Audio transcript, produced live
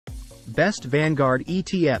Best Vanguard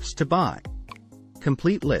ETFs to buy.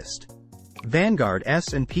 Complete list. Vanguard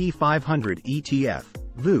S&P 500 ETF,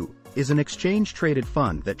 VU, is an exchange-traded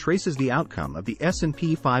fund that traces the outcome of the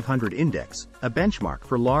S&P 500 index, a benchmark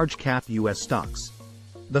for large-cap U.S. stocks.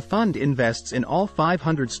 The fund invests in all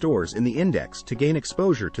 500 stores in the index to gain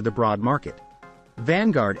exposure to the broad market.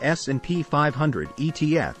 Vanguard S&P 500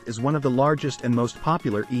 ETF is one of the largest and most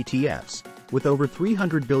popular ETFs, with over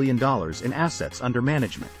 $300 billion in assets under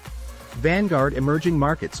management. Vanguard Emerging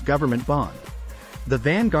Markets Government Bond. The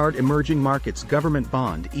Vanguard Emerging Markets Government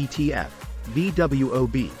Bond ETF,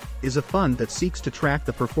 VWOB, is a fund that seeks to track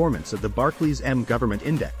the performance of the Barclays M Government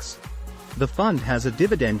Index. The fund has a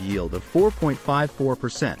dividend yield of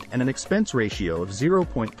 4.54% and an expense ratio of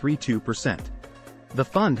 0.32%. The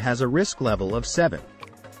fund has a risk level of 7.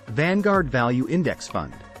 Vanguard Value Index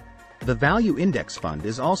Fund. The Value Index Fund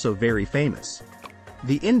is also very famous.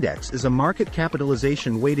 The index is a market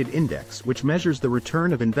capitalization-weighted index which measures the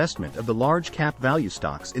return of investment of the large-cap value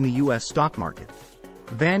stocks in the U.S. stock market.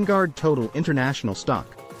 Vanguard Total International Stock.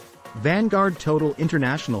 Vanguard Total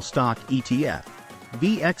International Stock ETF,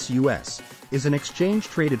 VXUS, is an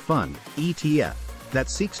exchange-traded fund, ETF, that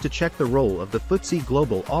seeks to check the role of the FTSE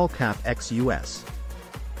Global All-Cap ex-US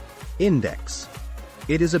Index.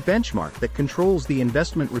 It is a benchmark that controls the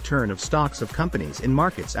investment return of stocks of companies in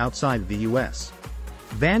markets outside the U.S.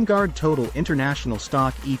 Vanguard Total International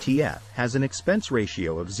Stock ETF has an expense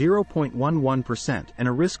ratio of 0.11% and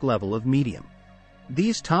a risk level of medium.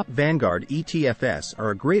 These top Vanguard ETFs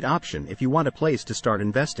are a great option if you want a place to start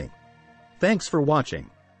investing. Thanks for watching.